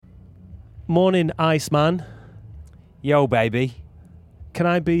Morning, Iceman. Yo, baby. Can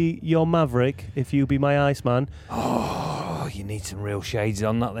I be your Maverick if you be my Iceman? Oh, you need some real shades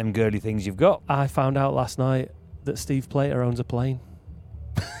on, not them girly things you've got. I found out last night that Steve Plater owns a plane.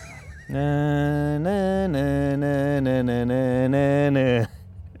 Na, na, na, na, na, na, na, na.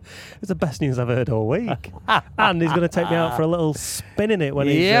 It's the best news I've heard all week. And he's going to take me out for a little spin in it when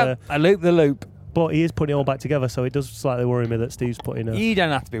he's... I loop the loop. But he is putting it all back together, so it does slightly worry me that Steve's putting a... You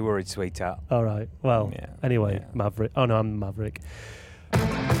don't have to be worried, sweetheart. All right. Well, Yeah. anyway, Yeah. Maverick. Oh, no, I'm Maverick.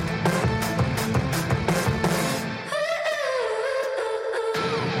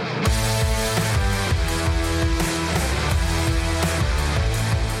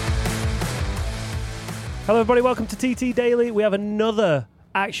 Hello, everybody. Welcome to TT Daily. We have another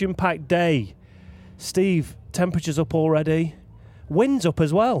action-packed day. Steve, temperature's up already. Wind's up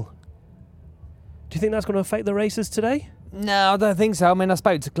as well. Do you think that's going to affect the races today? No, I don't think so. I mean, I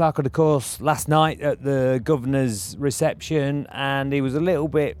spoke to Clark of the Course last night at the Governor's reception, and he was a little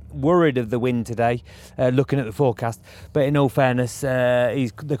bit worried of the wind today, looking at the forecast. But in all fairness,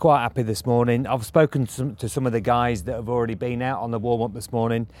 they're quite happy this morning. I've spoken to some of the guys that have already been out on the warm-up this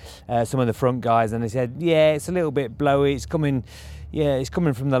morning, some of the front guys, and they said, yeah, it's a little bit blowy. It's coming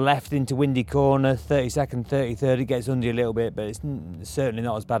from the left into windy corner, 32nd, 33rd. It gets under you a little bit, but it's certainly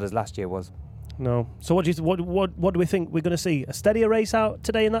not as bad as last year was. No. So what do we think we're going to see? A steadier race out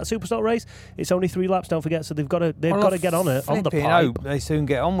today in that Superstock race? It's only 3 laps, don't forget, so they've got to get on it, on the pipe. Hope they soon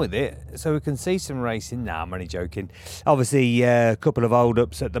get on with it so we can see some racing. Nah, I'm only joking. Obviously, a couple of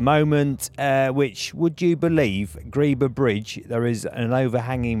hold-ups at the moment, which, would you believe, Greber Bridge, there is an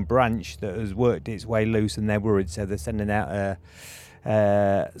overhanging branch that has worked its way loose and they're worried, so they're sending out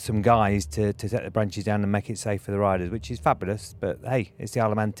some guys to set the branches down and make it safe for the riders, which is fabulous. But hey, it's the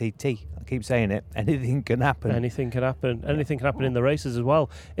Isle of Man TT. I keep saying it. Anything can happen. Anything can happen. Anything can happen in the races as well.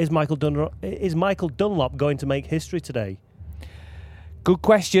 Is Michael Dunlop going to make history today? Good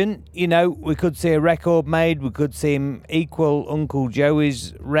question. You know, we could see a record made. We could see him equal Uncle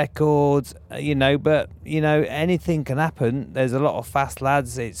Joey's records. But anything can happen. There's a lot of fast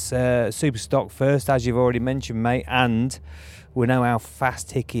lads. It's Superstock first, as you've already mentioned, mate, and we know how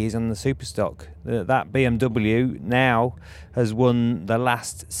fast Hickey is on the Superstock. That BMW now has won the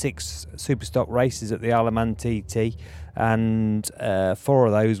last 6 Superstock races at the Isle of Man TT, and 4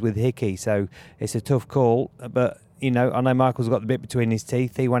 of those with Hickey. So it's a tough call. But, I know Michael's got the bit between his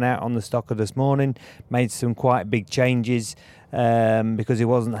teeth. He went out on the Stocker this morning, made some quite big changes because he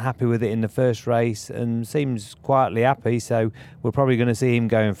wasn't happy with it in the first race and seems quietly happy. So we're probably going to see him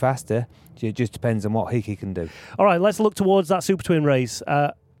going faster. It just depends on what Hickey can do. All right, let's look towards that Super Twin race.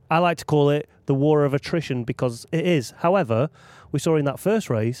 I like to call it the war of attrition because it is. However, we saw in that first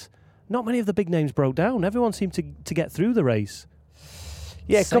race, not many of the big names broke down. Everyone seemed to get through the race.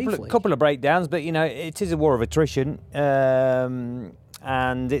 Yeah, a couple of breakdowns, but, it is a war of attrition. And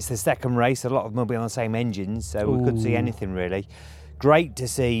it's the second race. A lot of them will be on the same engines, so we could see anything, really. Great to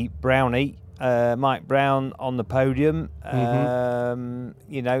see Brownie. Mike Brown on the podium.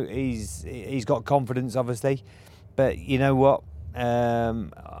 He's got confidence, obviously, but you know what?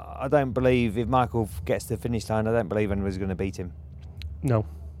 I don't believe if Michael gets to the finish line, I don't believe anyone's going to beat him. No.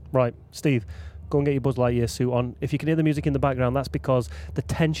 Right, Steve, go and get your Buzz Lightyear suit on. If you can hear the music in the background, that's because the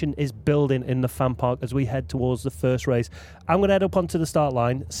tension is building in the fan park as we head towards the first race. I'm going to head up onto the start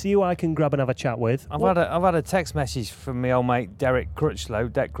line, see who I can grab and have a chat with. I've had a text message from my old mate Deck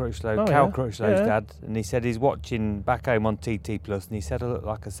Crutchlow, Cal Crutchlow's dad, and he said he's watching back home on TT Plus, and he said I look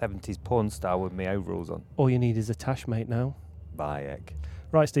like a 70s porn star with my overalls on. All you need is a tash, mate, now. Bye, Egg.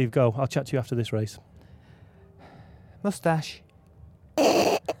 Right, Steve, go. I'll chat to you after this race. Moustache.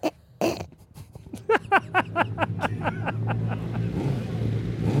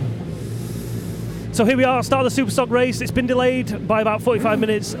 So here we are, start of the Superstock race. It's been delayed by about 45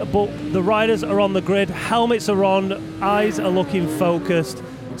 minutes, but the riders are on the grid, helmets are on, eyes are looking focused.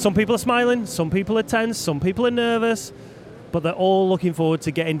 Some people are smiling, some people are tense, some people are nervous, but they're all looking forward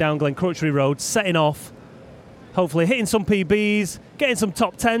to getting down Glen Crutchery Road, setting off, hopefully hitting some PBs, getting some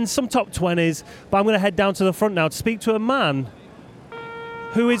top 10s, some top 20s. But I'm going to head down to the front now to speak to a man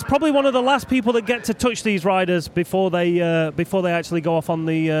who is probably one of the last people that get to touch these riders before they actually go off on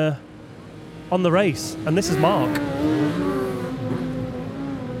the race. And this is Mark.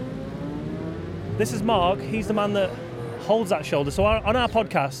 This is Mark. He's the man that holds that shoulder. So on our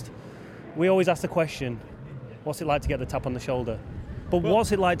podcast, we always ask the question, what's it like to get the tap on the shoulder? But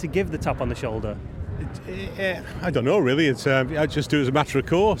what's it like to give the tap on the shoulder? I don't know, really. It's I just do it as a matter of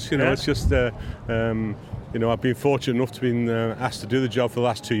course. Yeah. It's just I've been fortunate enough to be asked to do the job for the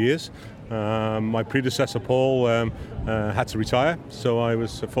last 2 years, My predecessor Paul had to retire, so I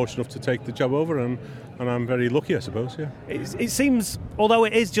was fortunate enough to take the job over, and I'm very lucky, I suppose. Yeah. It seems, although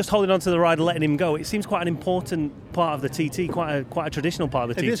it is just holding on to the rider, letting him go, it seems quite an important part of the TT, quite a traditional part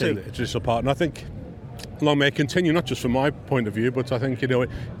of the TT. It is a traditional part, and I think long may it continue, not just from my point of view, but I think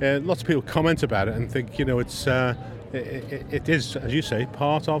lots of people comment about it and think it's it is, as you say,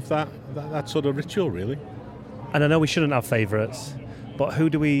 part of that sort of ritual, really. And I know we shouldn't have favourites, but who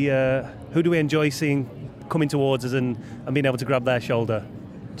do we enjoy seeing coming towards us and being able to grab their shoulder?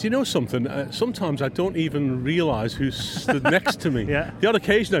 Do you know something? Sometimes I don't even realise who's stood next to me. Yeah. The odd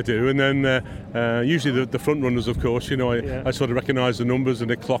occasion I do, and then usually the front runners, of course. I sort of recognise the numbers and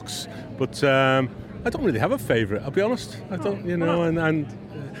the clocks, but I don't really have a favourite. I'll be honest. I don't,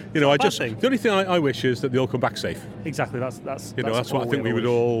 I just the only thing I wish is that they all come back safe. Exactly. That's what I think we would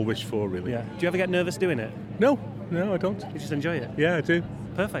all wish for, really. Yeah. Do you ever get nervous doing it? No, I don't. You just enjoy it. Yeah, I do.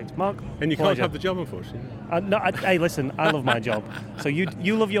 Perfect, Mark. And you can't have the job, unfortunately. Hey, listen, I love my job. So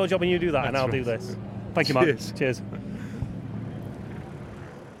you love your job and you do that, and I'll do this. Thank you, Mark. Cheers.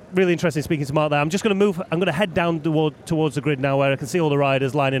 Really interesting speaking to Mark there. I'm just going to move. I'm going to head down towards the grid now, where I can see all the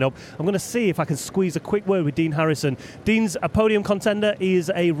riders lining up. I'm going to see if I can squeeze a quick word with Dean Harrison. Dean's a podium contender. He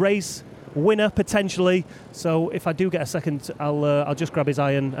is a race winner potentially. So if I do get a second, I'll just grab his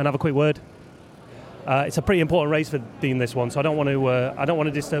eye and have a quick word. It's a pretty important race for Dean, this one, so I don't want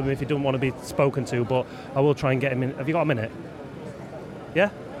to disturb him if he doesn't want to be spoken to, but I will try and get him in. Have you got a minute?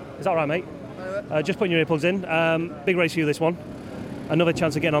 Yeah? Is that all right, mate? Just putting your earplugs in. Big race for you, this one. Another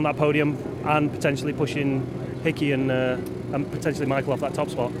chance of getting on that podium and potentially pushing Hickey and potentially Michael off that top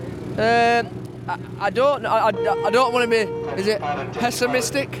spot. I don't want to be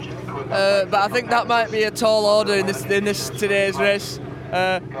pessimistic, but I think that might be a tall order in this today's race.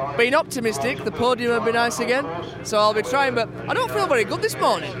 Being optimistic, the podium would be nice again, so I'll be trying, but I don't feel very good this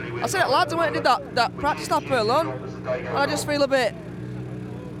morning. I said it, lads, I went and did that practice lap early on, and I just feel a bit,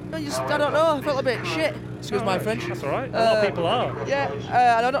 I don't know, I felt a bit shit, excuse my French. That's alright, a lot of people are. Yeah,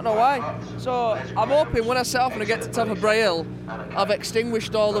 and I don't know why. So I'm hoping when I set off and I get to top of Bray Hill, I've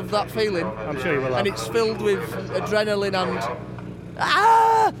extinguished all of that feeling. I'm sure you will have. And it's filled with adrenaline and...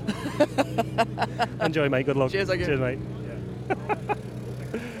 Ah! Enjoy, mate, good luck. Cheers, again. Cheers, mate.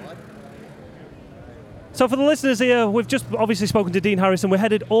 So for the listeners here, we've just obviously spoken to Dean Harrison. We're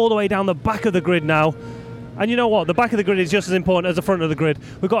headed all the way down the back of the grid now. And you know what? The back of the grid is just as important as the front of the grid.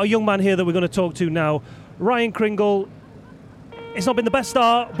 We've got a young man here that we're going to talk to now. Ryan Kringle. It's not been the best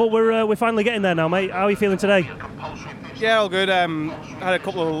start, but we're finally getting there now, mate. How are you feeling today? Yeah, all good. Had a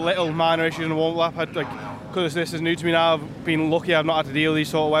couple of little minor issues in the warm lap. Because this is new to me now, I've been lucky I've not had to deal with these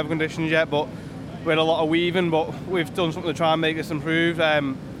sort of weather conditions yet, but we had a lot of weaving, but we've done something to try and make this improve.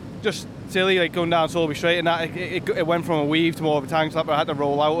 Just silly, going down Sulby Straight, and that it went from a weave to more of a tank slap. I had to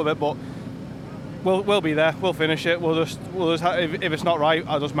roll out of it, but we'll be there. We'll finish it. We'll just if it's not right,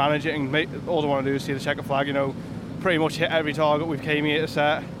 I'll just manage it, and all I want to do is see the checker flag. Pretty much hit every target we've came here to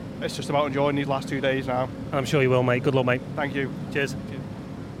set. It's just about enjoying these last 2 days now. I'm sure you will, mate. Good luck, mate. Thank you. Cheers.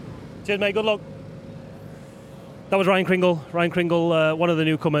 Cheers, mate. Good luck. That was Ryan Kringle. Ryan Kringle, one of the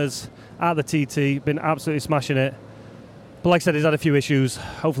newcomers at the TT, been absolutely smashing it. But like I said, he's had a few issues.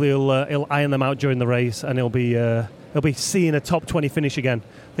 Hopefully he'll iron them out during the race, and he'll be seeing a top 20 finish again.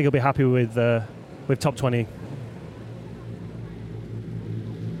 I think he'll be happy with top 20.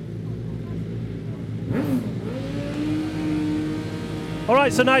 All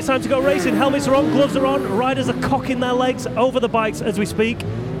right, so now it's time to go racing. Helmets are on, gloves are on, riders are cocking their legs over the bikes as we speak.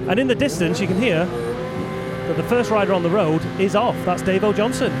 And in the distance, you can hear that the first rider on the road is off. That's Dave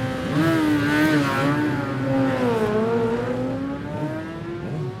O'Johnson.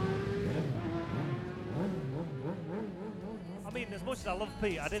 I mean, as much as I love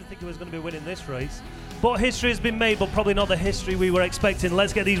Pete, I didn't think he was going to be winning this race. But history has been made, but probably not the history we were expecting.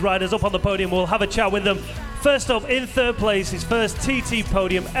 Let's get these riders up on the podium. We'll have a chat with them. First up, in third place, his first TT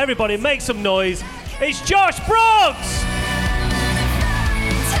podium. Everybody make some noise. It's Josh Brooks!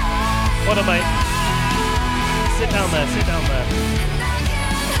 What a mate. Sit down there.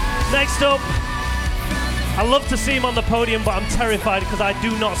 Next up, I love to see him on the podium, but I'm terrified because I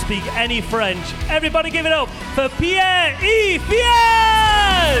do not speak any French. Everybody give it up for Pierre-Yves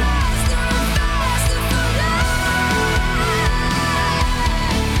Vienne!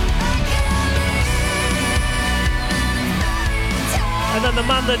 And then the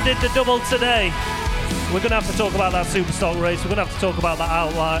man that did the double today. We're going to have to talk about that Superstock race. We're going to have to talk about that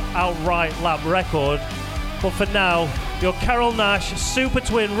outright lap record. But for now, your Carroll Nash Super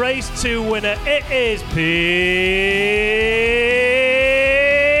Twin Race 2 winner, it is Peter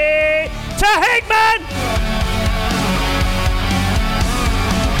Hickman!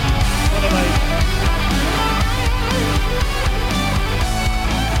 What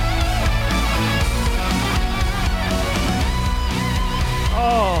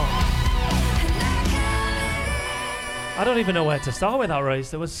don't even know where to start with that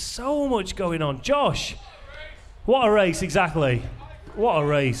race. There was so much going on. Josh, what a race, exactly. What a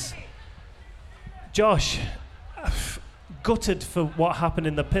race. Josh, gutted for what happened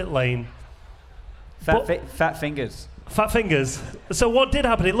in the pit lane. Fat fingers. Fat fingers. So what did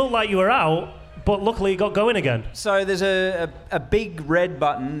happen? It looked like you were out, but luckily it got going again. So there's a big red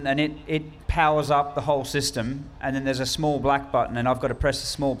button, and it powers up the whole system, and then there's a small black button, and I've got to press the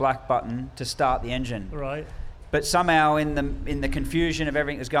small black button to start the engine. Right. But somehow in the confusion of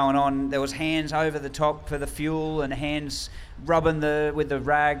everything that's going on, there was hands over the top for the fuel and hands rubbing with the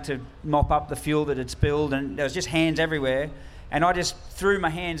rag to mop up the fuel that had spilled, and there was just hands everywhere. And I just threw my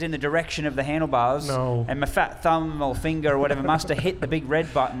hands in the direction of the handlebars, and my fat thumb or finger or whatever must have hit the big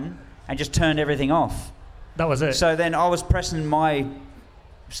red button and just turned everything off. That was it. So then I was pressing my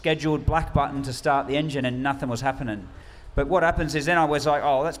scheduled black button to start the engine and nothing was happening. But what happens is then I was like,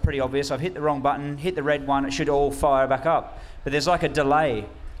 oh, that's pretty obvious. I've hit the wrong button, hit the red one, it should all fire back up. But there's like a delay.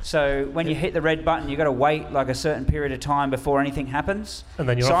 So when you hit the red button, you've got to wait like a certain period of time before anything happens. And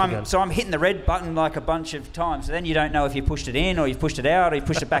then you're off again. So I'm hitting the red button like a bunch of times. So then you don't know if you pushed it in or you pushed it out or you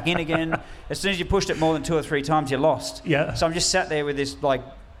pushed it back in again. As soon as you pushed it more than 2 or 3 times, you're lost. Yeah. So I'm just sat there with this like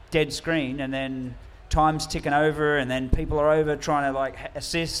dead screen, and then time's ticking over, and then people are over trying to like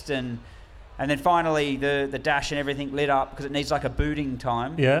assist, and then finally the dash and everything lit up because it needs like a booting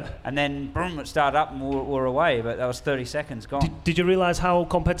time. Yeah. And then boom, it started up and we're away, but that was 30 seconds gone. Did you realise how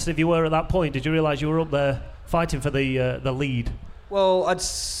competitive you were at that point? Did you realise you were up there fighting for the lead? Well,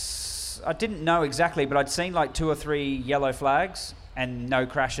 I didn't know exactly, but I'd seen like 2 or 3 yellow flags and no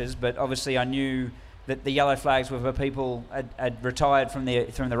crashes, but obviously I knew that the yellow flags were for people had retired from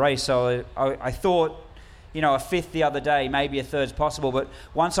the race, so I thought, you know, a 5th the other day, maybe a 3rd's possible, but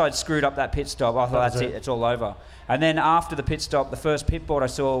once I'd screwed up that pit stop, I thought that's it, it's all over. And then after the pit stop, the first pit board I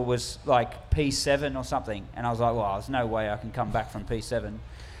saw was like P7 or something, and I was like, well, there's no way I can come back from P7.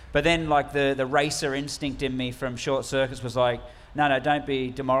 But then like the racer instinct in me from short circuits was like, no, don't be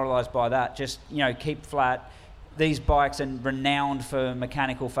demoralised by that, just, you know, keep flat. These bikes are renowned for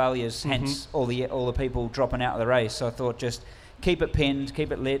mechanical failures, hence all the people dropping out of the race. So I thought just keep it pinned,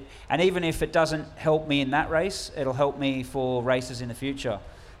 keep it lit, and even if it doesn't help me in that race, it'll help me for races in the future.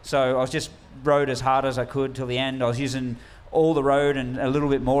 So I was just rode as hard as I could till the end. I was using all the road and a little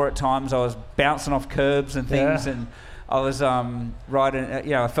bit more at times. I was bouncing off curbs and things, and I was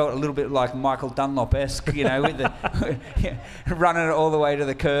riding. I felt a little bit like Michael Dunlop-esque, you know, with the running it all the way to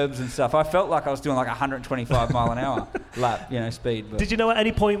the curbs and stuff. I felt like I was doing like 125 mile an hour lap, speed. But. Did you know at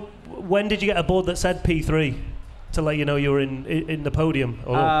any point when did you get a board that said P3 to let you know you were in the podium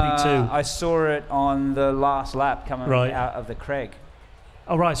or P2? I saw it on the last lap coming out of the Craig.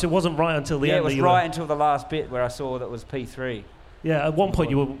 Oh right, so it wasn't right until the end. Yeah, it was right until the last bit where I saw that was P3. Yeah, at one point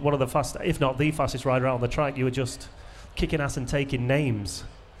you were one of the fastest, if not the fastest rider out on the track. You were just kicking ass and taking names,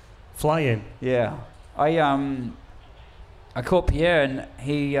 flying. Yeah, I caught Pierre and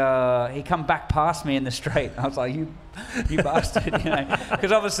he come back past me in the straight. I was like, you bastard,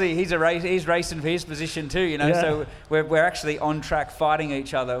 because obviously he's racing for his position too, Yeah. So we're actually on track fighting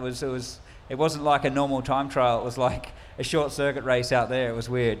each other. It wasn't like a normal time trial. It was like a short circuit race out there. It was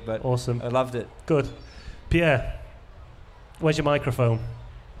weird, but awesome. I loved it. Good. Pierre, where's your microphone?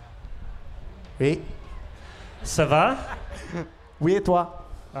 Oui. Ça va? Oui, et toi?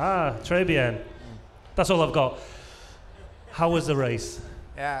 Ah, très bien. That's all I've got. How was the race?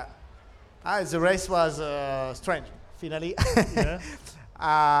 Yeah. The race was strange, finally. Yeah.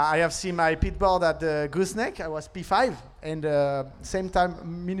 I have seen my pit board at the Gooseneck. I was P5 and same time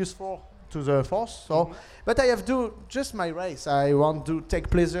 -4 to the force. So, but I have do just my race. I want to take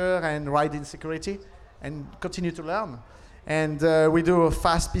pleasure and ride in security and continue to learn. And we do a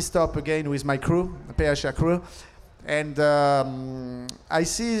fast pit stop again with my crew, the PHR crew. And I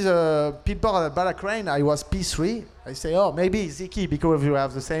see the pit board at Balacrane. I was P3. I say, oh, maybe Ziki, because you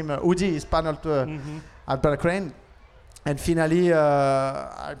have the same Audi is paneled at Balacrane. And finally,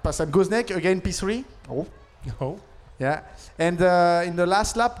 I pass at Gooseneck, again P3. Oh. Yeah. And in the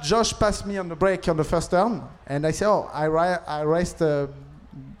last lap, Josh passed me on the brake on the first turn. And I say, oh, I raced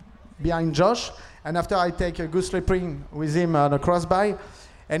behind Josh. And after I take a goose slipping with him on a cross-by.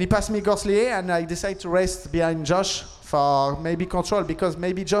 And he passed me Gorslier, and I decided to race behind Josh for maybe control, because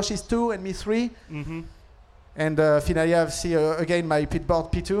maybe Josh is 2 and me 3. And finally I have see again my pit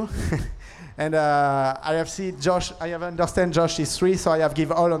board P2. And I have see Josh, I have understand Josh is 3, so I have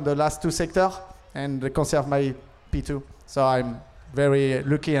give all on the last 2 sector and conserve my P2. So I'm very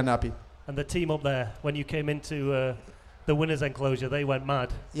lucky and happy. And the team up there, when you came into the winner's enclosure, they went mad.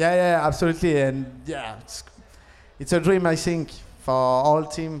 Yeah, absolutely. And yeah, it's a dream, I think, for all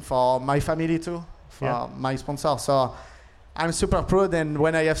team, for my family too, for my sponsor. So I'm super proud, and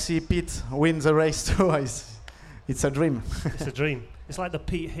when I have seen Pete win the race too, it's a dream. It's a dream. It's like the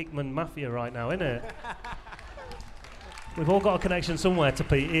Pete Hickman Mafia right now, isn't it? We've all got a connection somewhere to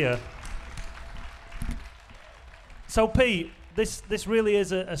Pete here. So Pete, this really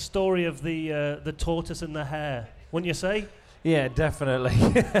is a story of the tortoise and the hare, wouldn't you say? Yeah, definitely.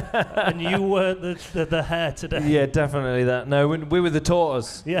 And you were the hare today. Yeah, definitely that. No, we were the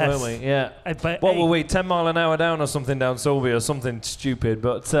tortoise, yes. weren't we? Yeah. What were we, 10 mile an hour down or something down Solby or something stupid?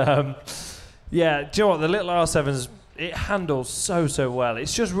 But yeah, do you know what? The little R7's, it handles so well.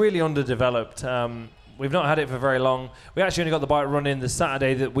 It's just really underdeveloped. We've not had it for very long. We actually only got the bike running the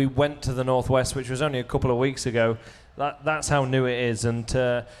Saturday that we went to the Northwest, which was only a couple of weeks ago. That's how new it is. And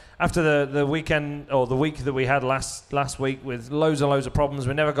after the weekend, or the week that we had last week with loads of problems,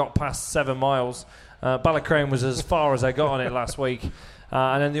 we never got past 7 miles. Ballycrane was as far as I got on it last week.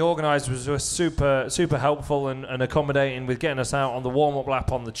 And then the organisers were super helpful and accommodating with getting us out on the warm-up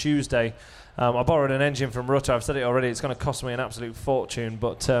lap on the Tuesday. I borrowed an engine from Rutter. I've said it already. It's going to cost me an absolute fortune,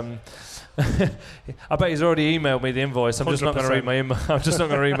 but I bet he's already emailed me the invoice. I'm just not going to read my I'm just not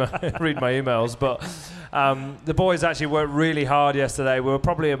going to read my emails. But the boys actually worked really hard yesterday. We were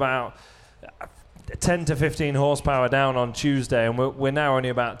probably about 10 to 15 horsepower down on Tuesday, and we're now only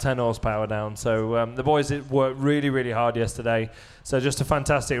about 10 horsepower down. So the boys worked really hard yesterday. So just a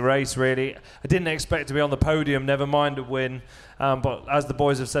fantastic race, really. I didn't expect to be on the podium, never mind a win. But as the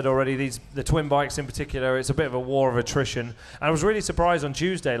boys have said already, the twin bikes in particular, it's a bit of a war of attrition. And I was really surprised on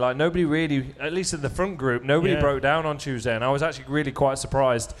Tuesday. Like, nobody really, at least in the front group, nobody broke down on Tuesday. And I was actually really quite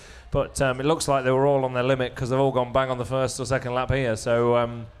surprised. But it looks like they were all on their limit because they've all gone bang on the first or second lap here.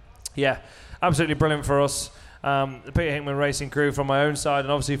 So, yeah, absolutely brilliant for us. The Peter Hickman Racing crew from my own side,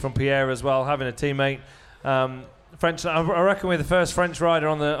 and obviously from Pierre as well, having a teammate. French, I reckon we're the first French rider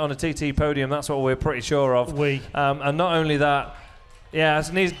on a TT podium. That's what we're pretty sure of. And not only that, yeah,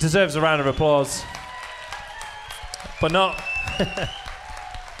 he deserves a round of applause. But not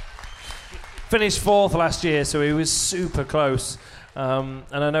finished 4th last year, so he was super close. And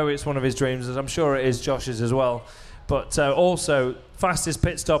I know it's one of his dreams, as I'm sure it is Josh's as well. But also, fastest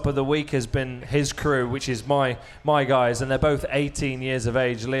pit stop of the week has been his crew, which is my guys, and they're both 18 years of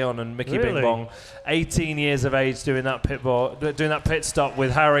age, Leon and Mickey Bing Bong. 18 years of age doing that pit stop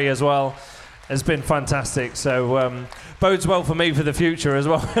with Harry as well has been fantastic. So bodes well for me for the future as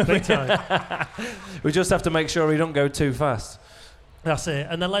well. Big time. We just have to make sure we don't go too fast. That's it.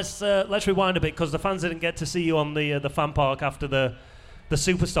 And then let's rewind a bit, because the fans didn't get to see you on the fan park after the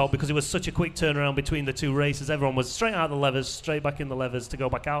super stop, because it was such a quick turnaround between the two races. Everyone was straight out of the levers, straight back in the levers to go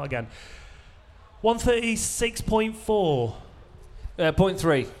back out again. 136.4.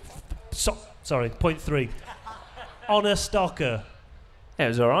 0.3. Sorry, 0.3. On a stocker. Yeah, it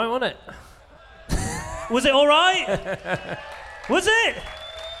was all right, wasn't it? Was it all right? Was it?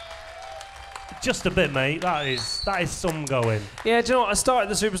 Just a bit, mate. That is some going. Yeah, do you know what? I started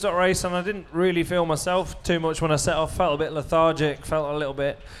the Superstock race and I didn't really feel myself too much when I set off. Felt a bit lethargic, felt a little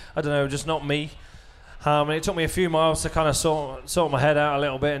bit, I don't know, just not me. And it took me a few miles to kind of sort my head out a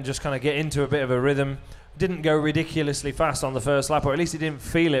little bit and just kind of get into a bit of a rhythm. Didn't go ridiculously fast on the first lap, or at least I didn't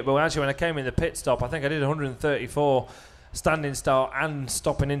feel it. But actually, when I came in the pit stop, I think I did 134 standing start and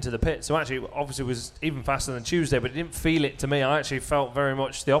stopping into the pit. So actually, obviously, it was even faster than Tuesday, but it didn't feel it to me. I actually felt very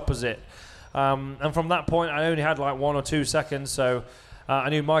much the opposite. And from that point, I only had like 1 or 2 seconds. So I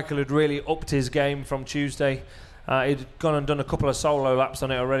knew Michael had really upped his game from Tuesday. He'd gone and done a couple of solo laps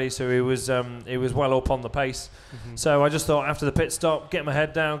on it already, so he was well up on the pace. Mm-hmm. So I just thought after the pit stop, get my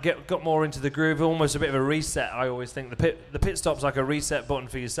head down, got more into the groove, almost a bit of a reset. I always think the pit stop's like a reset button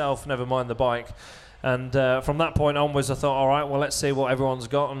for yourself, never mind the bike. And from that point onwards, I thought, all right, well, let's see what everyone's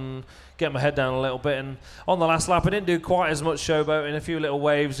got and get my head down a little bit. And on the last lap, I didn't do quite as much showboating, a few little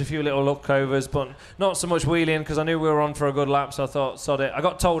waves, a few little lookovers, but not so much wheeling because I knew we were on for a good lap, so I thought, sod it. I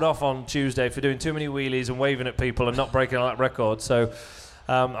got told off on Tuesday for doing too many wheelies and waving at people and not breaking a lap record. So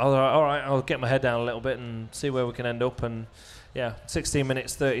I was like, all right, I'll get my head down a little bit and see where we can end up. And yeah, 16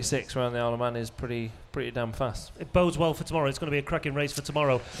 minutes 36 around the Isle of Man is pretty damn fast. It bodes well for tomorrow. It's going to be a cracking race for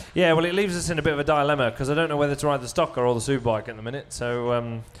tomorrow. Yeah, well, it leaves us in a bit of a dilemma because I don't know whether to ride the Stocker or the Superbike at the minute.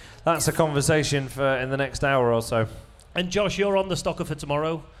 So that's a conversation for in the next hour or so. And Josh, you're on the Stocker for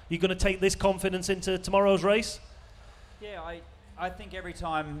tomorrow. You going to take this confidence into tomorrow's race? Yeah, I think every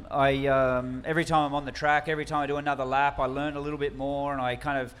time I'm on the track, every time I do another lap, I learn a little bit more, and I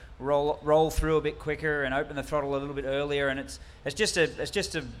kind of roll through a bit quicker and open the throttle a little bit earlier, and it's just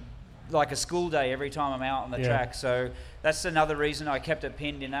a like a school day every time I'm out on the track. So that's another reason I kept it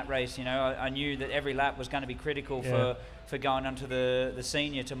pinned in that race. You know, I knew that every lap was going to be critical for going onto the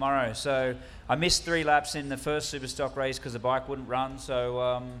senior tomorrow. So I missed 3 laps in the first Superstock race because the bike wouldn't run.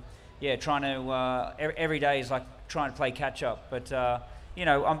 So trying to every day is like trying to play catch up. But you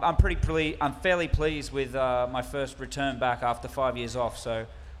know, I'm fairly pleased with my first return back after 5 years off. So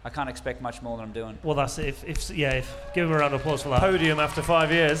I can't expect much more than I'm doing. Well, that's it. If give him a round of applause for that. Podium after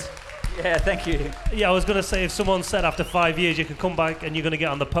 5 years. Yeah, thank you. Yeah, I was going to say, if someone said after 5 years you could come back and you're going to get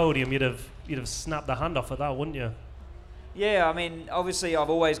on the podium, you'd have snapped the hand off at that, wouldn't you? Yeah, I mean, obviously I've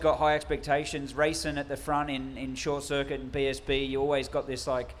always got high expectations. Racing at the front in short circuit and BSB, you always got this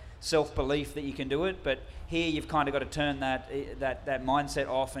like self-belief that you can do it. But here you've kind of got to turn that mindset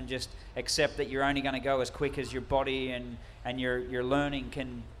off and just accept that you're only going to go as quick as your body and your learning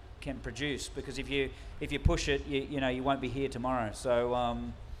can produce. Because if you push it, you won't be here tomorrow. So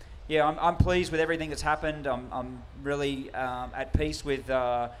I'm pleased with everything that's happened. I'm really at peace with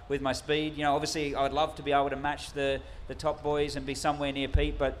my speed. You know, obviously I'd love to be able to match the top boys and be somewhere near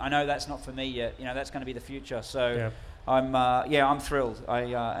Pete, but I know that's not for me yet. You know, that's going to be the future. So I'm thrilled.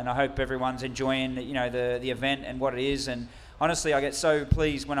 And I hope everyone's enjoying the event and what it is. And honestly, I get so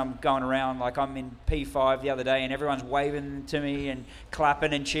pleased when I'm going around. Like, I'm in P5 the other day and everyone's waving to me and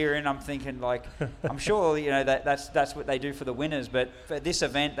clapping and cheering. I'm thinking, like, I'm sure that's what they do for the winners, but for this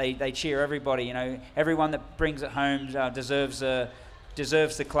event they cheer everybody. You know, everyone that brings it home deserves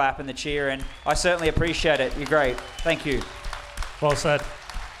the clap and the cheer, and I certainly appreciate it. You're great. Thank you. Well said.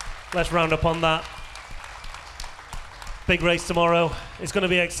 Let's round up on that. Big race tomorrow. It's going to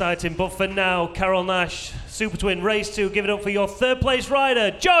be exciting. But for now, Carol Nash, Super Twin Race 2, give it up for your third place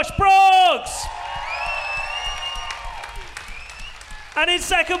rider, Josh Brooks! And in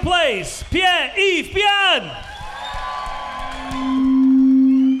second place, Pierre-Yves Bihan!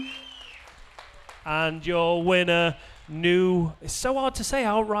 And your winner, it's so hard to say,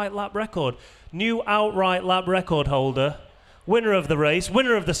 outright lap record. New outright lap record holder, winner of the race,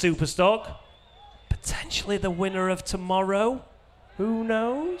 winner of the Superstock, potentially the winner of tomorrow. Who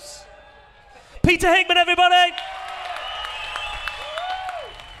knows? Peter Hickman, everybody!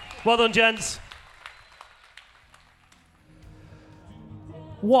 Well done, gents.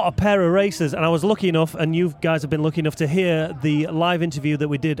 What a pair of racers. And I was lucky enough, and you guys have been lucky enough to hear the live interview that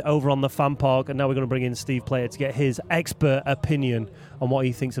we did over on the fan park. And now we're going to bring in Steve Plater to get his expert opinion on what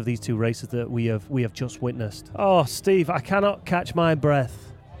he thinks of these two races that we have just witnessed. Oh, Steve, I cannot catch my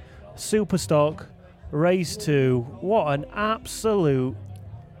breath. Superstock Race 2, what an absolute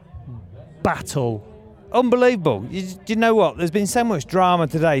battle. Unbelievable. You know what? There's been so much drama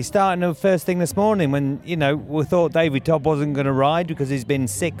today, starting the first thing this morning when, we thought David Todd wasn't going to ride because he's been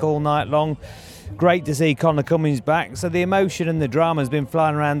sick all night long. Great to see Connor Cummins back. So the emotion and the drama has been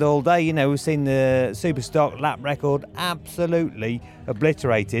flying around all day. We've seen the Superstock lap record absolutely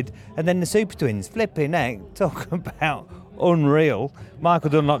obliterated. And then the Super Twins, flipping heck, talk about unreal. Michael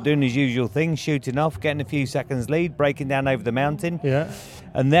Dunlop doing his usual thing, shooting off, getting a few seconds lead, breaking down over the mountain. Yeah.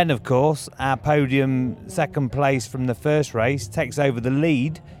 And then, of course, our podium second place from the first race takes over the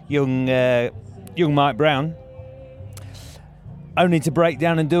lead, young Mike Brown, only to break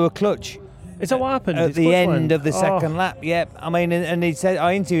down and do a clutch. Is that what happened? At the end of the second lap, yep. I mean, and he said,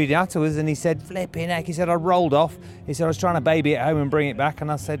 I interviewed him afterwards, and he said, flipping heck, he said, I rolled off. He said, I was trying to baby it home and bring it back,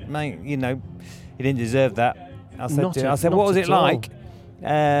 and I said, mate, he didn't deserve that. I said, what was it like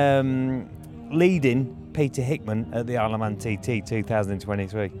leading Peter Hickman at the Isle of Man TT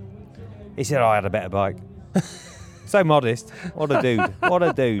 2023? He said, I had a better bike. So modest. What a dude. What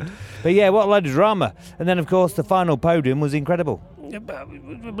a dude. But yeah, what a load of drama. And then, of course, the final podium was incredible.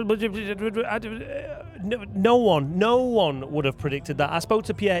 No one would have predicted that. I spoke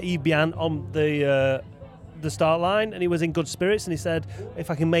to Pierre-Yves Bihan on the start line, and he was in good spirits, and he said,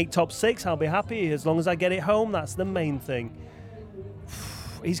 if I can make top 6, I'll be happy. As long as I get it home, that's the main thing.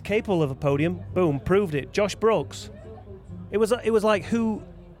 He's capable of a podium. Boom, proved it. Josh Brooks. It was like who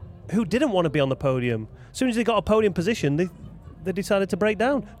didn't want to be on the podium? As soon as they got a podium position, they decided to break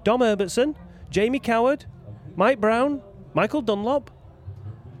down. Dom Herbertson, Jamie Coward, Mike Brown, Michael Dunlop.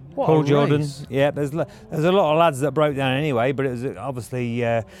 What Paul a Jordan. race. Yeah, there's a lot of lads that broke down anyway, but it was obviously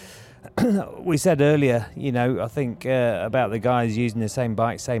we said earlier, I think about the guys using the same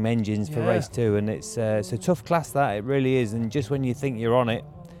bike, same engines for race 2, and it's a tough class, that it really is. And just when you think you're on it,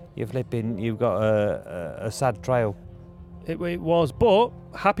 you've got a sad trail. It was, but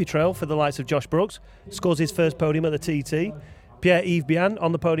happy trail for the likes of Josh Brooks. Scores his first podium at the TT. Pierre-Yves Bihan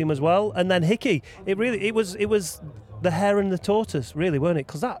on the podium as well, and then Hickey. It was the hare and the tortoise, really, weren't it?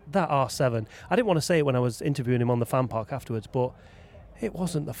 Because that R7, I didn't want to say it when I was interviewing him on the fan park afterwards, but it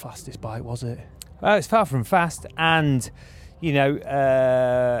wasn't the fastest bike, was it? Well, it's far from fast, and you know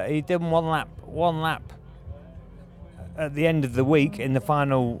he did one lap at the end of the week in the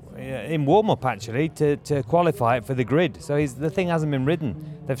final in warm-up actually to qualify it for the grid. So the thing hasn't been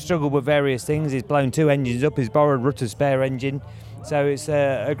ridden. They've struggled with various things. He's blown 2 engines up. He's borrowed Rutter's spare engine. So it's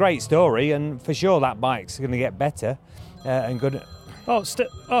a great story, and for sure that bike's going to get better and good. Oh,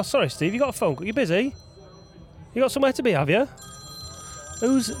 sorry, Steve. You got a phone call? You busy? You got somewhere to be, have you?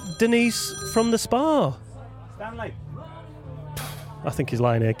 Who's Denise from the Spa? Stanley. I think he's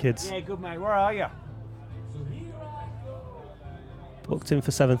lying here, kids. Yeah, good mate. Where are you? Booked in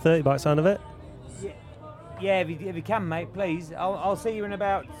for 7:30 by the sound of it. Yeah, if you can, mate, please. I'll see you in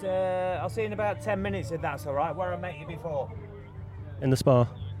about 10 minutes if that's all right. Where I met you before. In the Spa.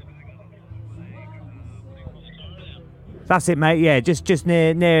 That's it, mate. Yeah, just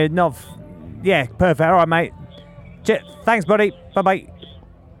near not. Yeah, perfect. All right, mate. Thanks, buddy. Bye, bye.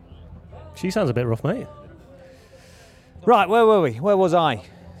 She sounds a bit rough, mate. Right, where were we? Where was I?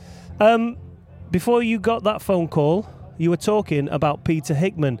 Before you got that phone call, you were talking about Peter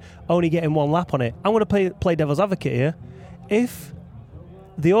Hickman only getting 1 lap on it. I'm going to play devil's advocate here. If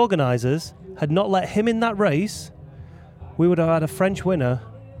the organisers had not let him in that race, we would have had a French winner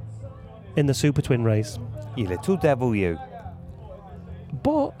in the Super Twin race. You little devil, you.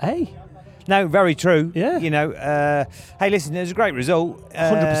 But, hey. No, very true. Yeah. You know, hey, listen, it was a great result.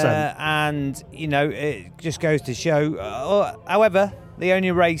 100%. And, you know, it just goes to show. However, the only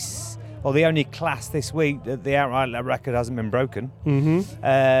race or the only class this week that the outright record hasn't been broken.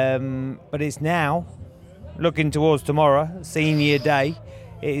 Mm-hmm. But it's now, looking towards tomorrow, senior day,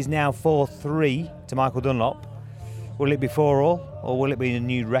 it is now 4-3 to Michael Dunlop. Will it be 4-all or will it be a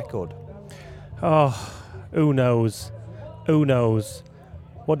new record? Oh, who knows? Who knows?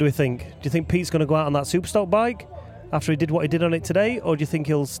 What do we think? Do you think Pete's going to go out on that Superstock bike after he did what he did on it today, or do you think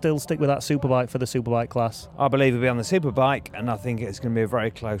he'll still stick with that Superbike for the Superbike class? I believe he'll be on the Superbike, and I think it's going to be a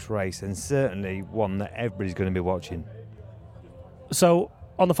very close race, and certainly one that everybody's going to be watching. So,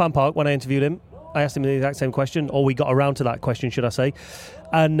 on the fan park, when I interviewed him, I asked him the exact same question, or we got around to that question, should I say.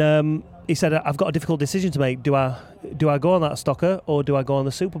 And he said, I've got a difficult decision to make. Do I go on that Stocker, or do I go on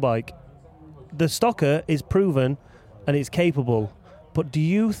the Superbike? The Stocker is proven, and it's capable. But do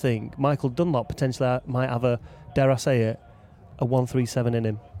you think Michael Dunlop potentially might have a, dare I say it, a 137 in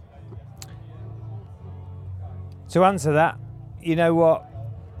him? To answer that, you know what?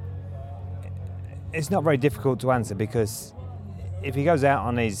 It's not very difficult to answer, because if he goes out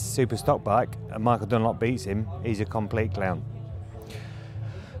on his super stock bike and Michael Dunlop beats him, he's a complete clown.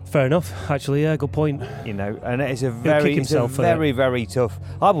 Fair enough, actually, yeah, good point. You know, and it's a very tough.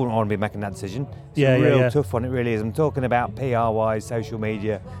 I wouldn't want to be making that decision. It's a real tough one, it really is. I'm talking about PR-wise, social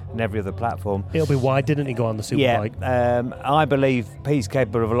media, and every other platform. It'll be why didn't he go on the Superbike? Yeah, I believe Pete's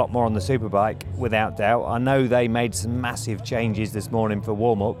capable of a lot more on the Superbike, without doubt. I know they made some massive changes this morning for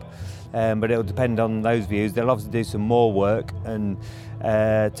warm-up, but it'll depend on those views. They'll obviously do some more work and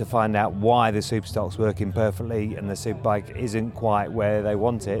to find out why the Superstock's working perfectly and the Superbike isn't quite where they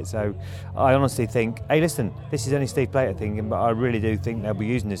want it. So I honestly think, hey, listen, this is only Steve Plater thinking, but I really do think they'll be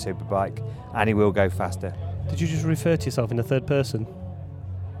using the Superbike and he will go faster. Did you just refer to yourself in the third person?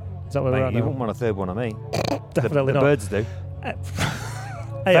 Is that where we're at now? You wouldn't want a third one on me. Definitely the not. Birds do.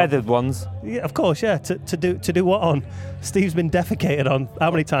 Hey, feathered ones. Yeah, of course, yeah. To do what on? Steve's been defecated on how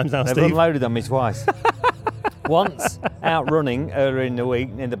many times now, They've Steve? unloaded on me twice. Once out running earlier in the week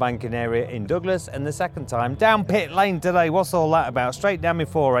in the banking area in Douglas, and the second time down pit lane today. What's all that about? Straight down my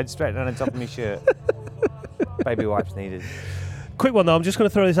forehead, straight down the top of my shirt. Baby wipes needed. Quick one though, I'm just going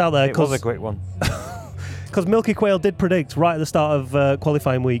to throw this out there. It was a quick one. Because Milky Quail did predict right at the start of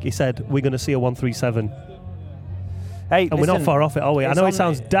qualifying week, he said, we're going to see a 137. Hey, and we're not far off it, are we? I know it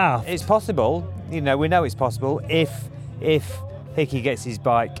sounds daft. It's possible. You know, we know it's possible if Hickey gets his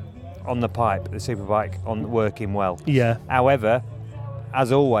bike on the pipe, the Superbike, on working well. Yeah. However,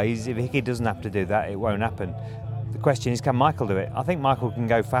 as always, if Hickey doesn't have to do that, it won't happen. The question is, can Michael do it? I think Michael can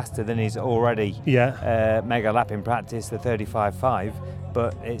go faster than he's already mega lap in practice, the 35.5,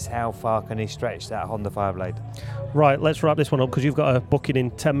 but it's how far can he stretch that Honda 5-blade. Right, let's wrap this one up because you've got a booking in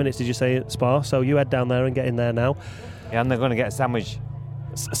 10 minutes, did you say, at Spa? So you head down there and get in there now. Yeah, and they're going to get a sandwich.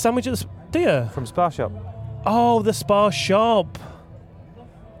 A sandwich at the dear? From Spa Shop. Oh, the Spa Shop.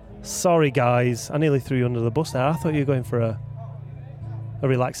 Sorry, guys. I nearly threw you under the bus there. I thought you were going for a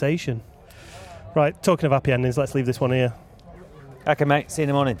relaxation. Right, talking of happy endings, let's leave this one here. Okay, mate. See you in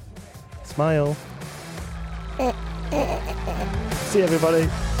the morning. Smile. See you, everybody.